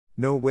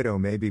No widow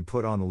may be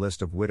put on the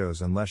list of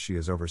widows unless she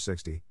is over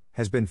 60,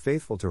 has been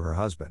faithful to her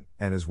husband,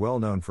 and is well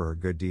known for her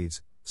good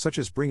deeds, such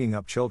as bringing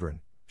up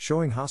children,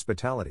 showing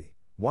hospitality,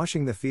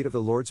 washing the feet of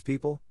the Lord's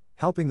people,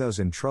 helping those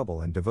in trouble,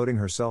 and devoting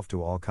herself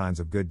to all kinds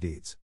of good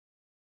deeds.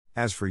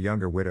 As for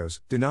younger widows,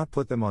 do not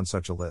put them on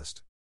such a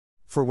list.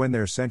 For when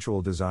their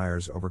sensual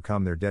desires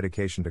overcome their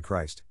dedication to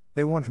Christ,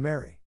 they won't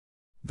marry.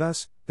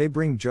 Thus, they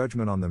bring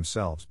judgment on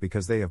themselves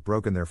because they have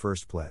broken their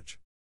first pledge.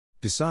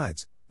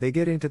 Besides, they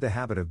get into the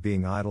habit of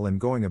being idle and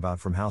going about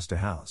from house to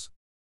house.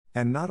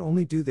 And not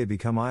only do they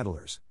become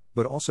idlers,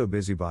 but also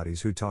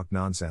busybodies who talk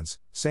nonsense,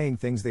 saying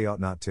things they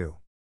ought not to.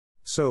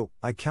 So,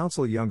 I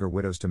counsel younger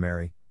widows to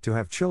marry, to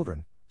have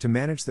children, to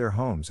manage their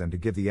homes, and to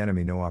give the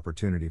enemy no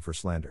opportunity for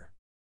slander.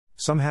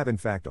 Some have in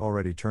fact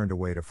already turned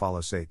away to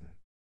follow Satan.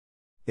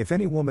 If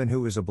any woman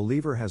who is a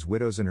believer has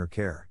widows in her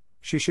care,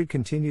 she should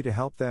continue to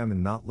help them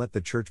and not let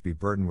the church be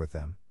burdened with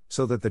them,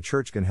 so that the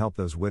church can help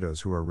those widows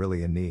who are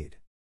really in need.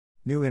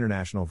 New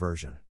International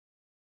Version.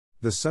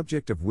 The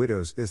subject of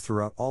widows is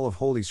throughout all of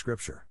Holy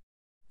Scripture.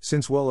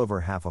 Since well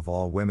over half of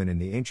all women in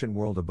the ancient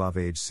world above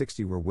age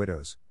 60 were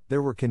widows,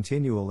 there were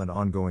continual and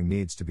ongoing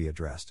needs to be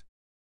addressed.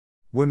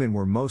 Women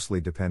were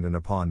mostly dependent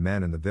upon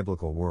men in the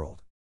biblical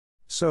world.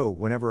 So,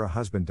 whenever a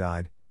husband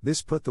died,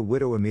 this put the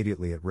widow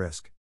immediately at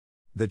risk.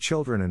 The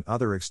children and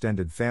other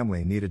extended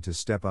family needed to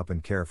step up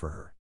and care for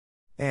her.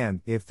 And,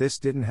 if this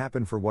didn't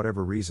happen for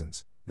whatever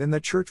reasons, then the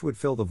church would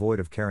fill the void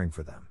of caring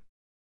for them.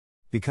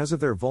 Because of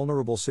their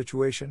vulnerable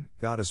situation,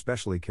 God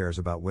especially cares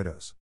about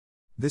widows.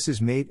 This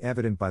is made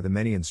evident by the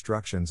many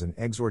instructions and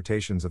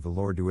exhortations of the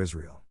Lord to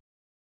Israel.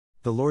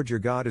 The Lord your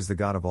God is the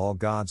God of all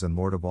gods and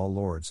Lord of all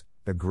lords,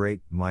 the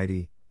great,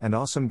 mighty, and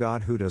awesome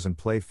God who doesn't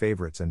play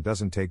favorites and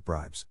doesn't take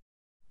bribes.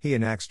 He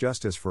enacts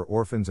justice for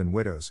orphans and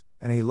widows,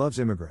 and he loves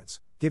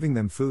immigrants, giving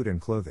them food and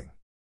clothing.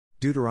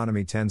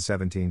 Deuteronomy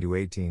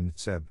 10:17-18,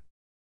 Seb.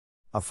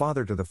 A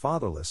father to the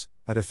fatherless,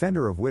 a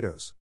defender of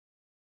widows.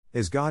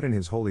 Is God in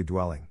his holy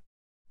dwelling?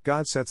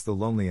 God sets the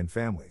lonely in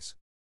families.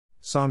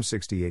 Psalm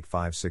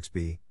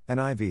 68:5-6b,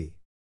 NIV.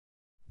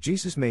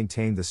 Jesus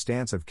maintained the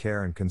stance of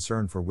care and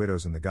concern for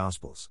widows in the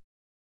Gospels.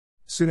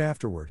 Soon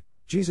afterward,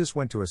 Jesus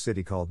went to a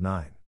city called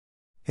Nain.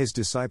 His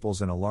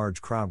disciples and a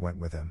large crowd went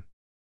with him.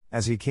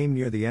 As he came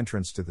near the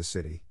entrance to the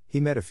city, he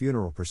met a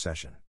funeral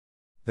procession.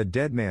 The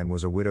dead man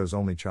was a widow's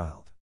only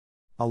child.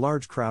 A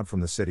large crowd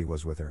from the city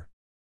was with her.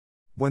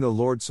 When the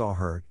Lord saw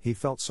her, he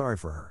felt sorry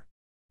for her.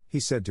 He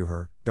said to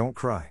her, "Don't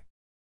cry."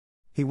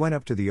 He went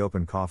up to the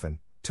open coffin,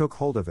 took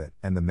hold of it,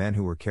 and the men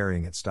who were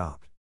carrying it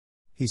stopped.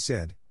 He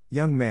said,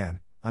 "Young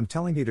man, I'm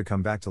telling you to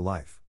come back to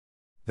life."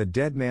 The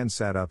dead man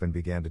sat up and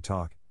began to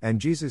talk,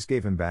 and Jesus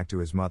gave him back to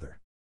his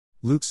mother.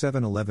 Luke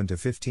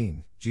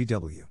 7:11-15,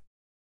 GW.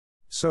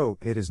 So,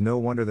 it is no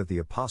wonder that the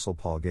Apostle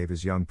Paul gave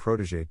his young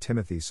protege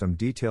Timothy some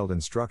detailed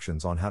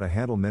instructions on how to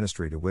handle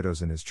ministry to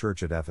widows in his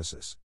church at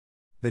Ephesus.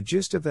 The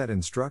gist of that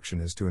instruction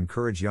is to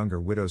encourage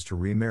younger widows to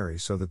remarry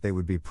so that they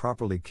would be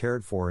properly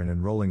cared for in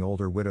enrolling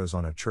older widows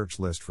on a church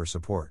list for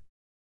support.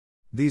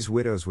 These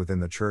widows within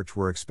the church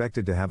were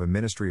expected to have a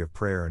ministry of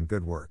prayer and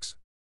good works.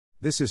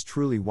 This is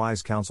truly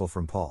wise counsel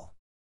from Paul.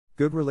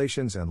 Good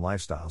relations and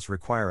lifestyles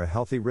require a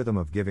healthy rhythm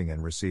of giving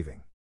and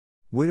receiving.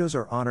 Widows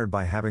are honored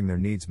by having their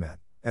needs met,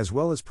 as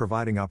well as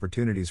providing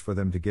opportunities for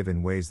them to give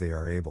in ways they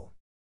are able.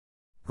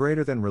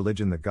 Greater than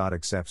religion that God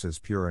accepts as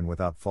pure and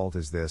without fault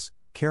is this: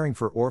 caring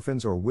for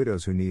orphans or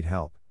widows who need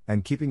help,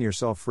 and keeping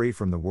yourself free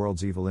from the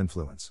world's evil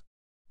influence.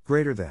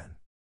 Greater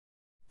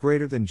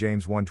than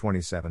James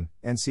 1:27,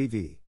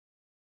 NCV.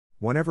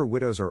 Whenever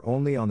widows are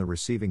only on the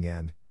receiving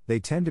end, they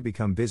tend to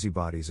become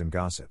busybodies and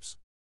gossips.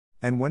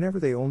 And whenever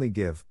they only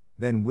give,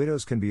 then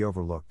widows can be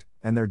overlooked,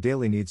 and their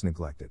daily needs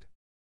neglected.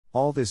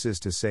 All this is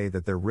to say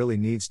that there really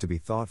needs to be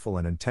thoughtful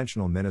and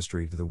intentional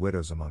ministry to the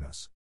widows among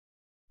us.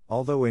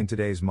 Although in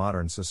today's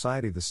modern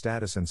society the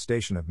status and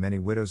station of many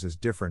widows is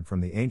different from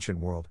the ancient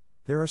world,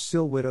 there are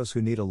still widows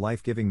who need a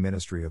life-giving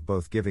ministry of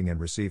both giving and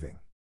receiving.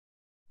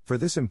 For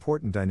this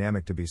important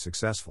dynamic to be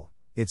successful,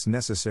 it's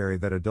necessary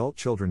that adult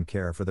children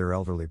care for their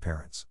elderly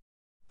parents.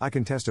 I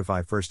can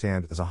testify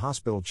firsthand as a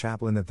hospital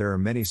chaplain that there are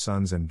many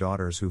sons and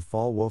daughters who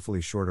fall woefully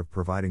short of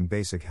providing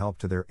basic help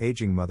to their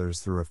aging mothers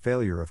through a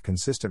failure of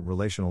consistent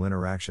relational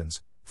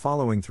interactions,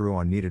 following through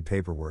on needed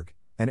paperwork,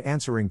 and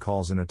answering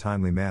calls in a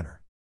timely manner.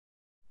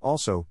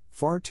 Also,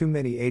 far too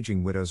many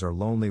aging widows are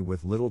lonely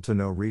with little to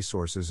no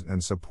resources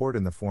and support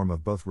in the form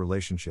of both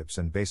relationships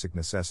and basic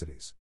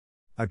necessities.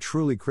 A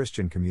truly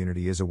Christian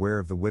community is aware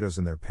of the widows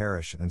in their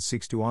parish and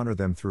seeks to honor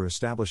them through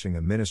establishing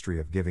a ministry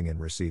of giving and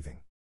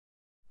receiving.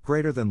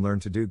 Greater than learn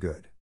to do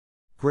good.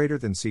 Greater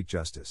than seek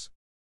justice.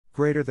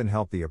 Greater than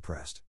help the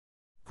oppressed.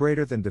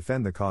 Greater than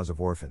defend the cause of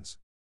orphans.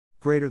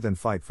 Greater than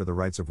fight for the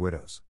rights of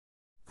widows.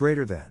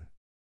 Greater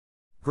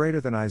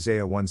than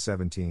Isaiah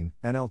 1:17,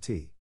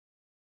 NLT.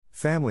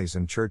 Families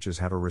and churches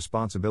have a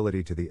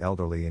responsibility to the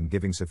elderly in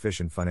giving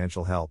sufficient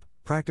financial help,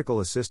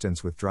 practical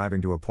assistance with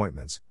driving to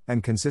appointments,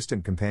 and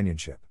consistent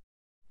companionship.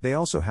 They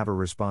also have a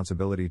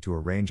responsibility to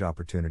arrange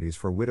opportunities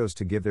for widows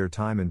to give their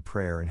time in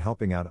prayer and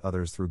helping out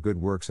others through good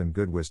works and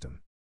good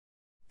wisdom.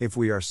 If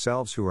we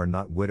ourselves who are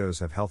not widows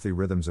have healthy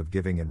rhythms of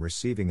giving and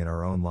receiving in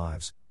our own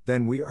lives,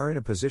 then we are in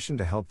a position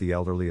to help the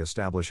elderly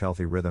establish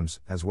healthy rhythms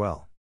as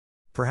well.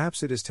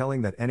 Perhaps it is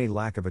telling that any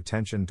lack of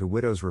attention to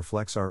widows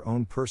reflects our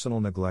own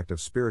personal neglect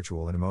of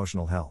spiritual and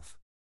emotional health.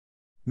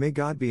 May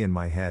God be in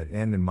my head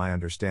and in my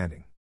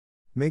understanding.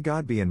 May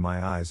God be in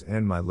my eyes and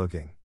in my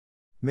looking.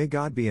 May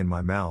God be in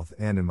my mouth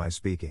and in my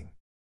speaking.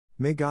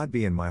 May God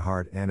be in my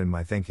heart and in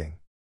my thinking.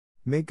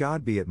 May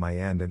God be at my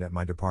end and at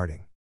my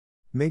departing.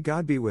 May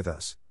God be with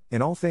us,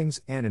 in all things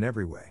and in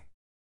every way.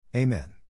 Amen.